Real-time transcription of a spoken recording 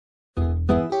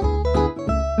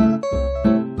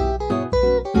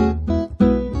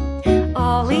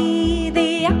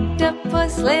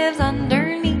octopus lives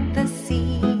underneath the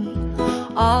sea.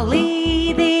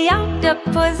 Oli the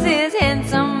octopus is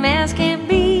handsome as can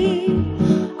be.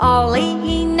 Oli,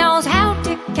 he knows how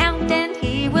to count and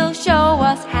he will show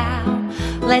us how.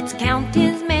 Let's count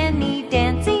his many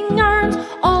dancing arms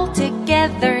all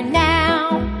together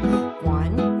now.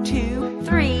 1, 2,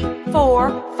 3,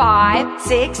 4, 5,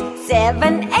 6,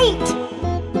 7, 8.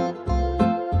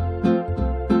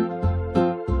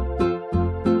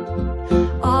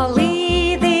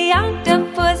 Oli the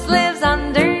octopus lives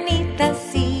underneath the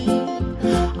sea.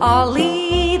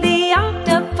 Oli the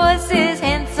octopus is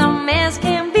handsome as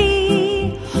can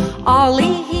be.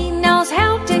 Oli, he knows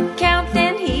how to count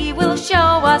and he will show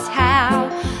us how.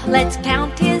 Let's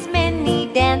count his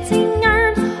many dancing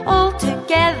arms all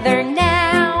together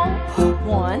now.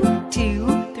 1,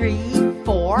 2, 3,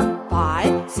 4,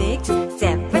 5, 6,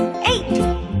 7,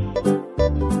 8.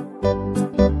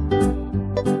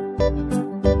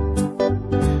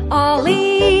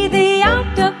 Oli the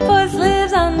octopus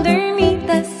lives underneath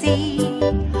the sea.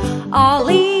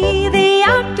 Oli the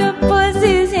octopus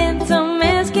is handsome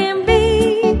as can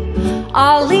be.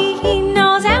 Oli, he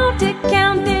knows how to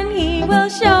count and he will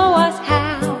show us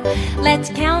how. Let's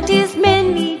count his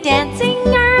many dancing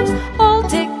arms all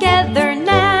together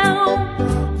now.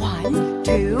 1,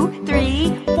 2,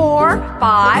 3, 4,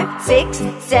 5, 6,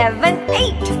 7,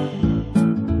 8.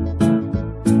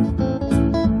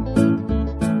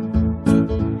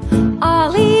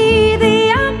 Oli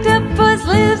the octopus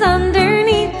lives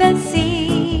underneath the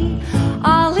sea.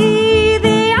 Oli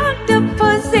the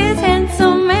octopus is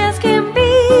handsome as can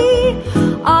be.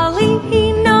 Oli,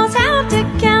 he knows how to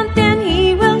count and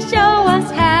he will show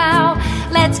us how.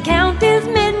 Let's count his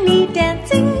many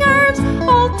dancing arms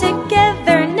all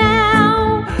together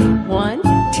now. 1,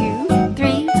 2,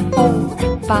 3,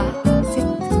 4, 5.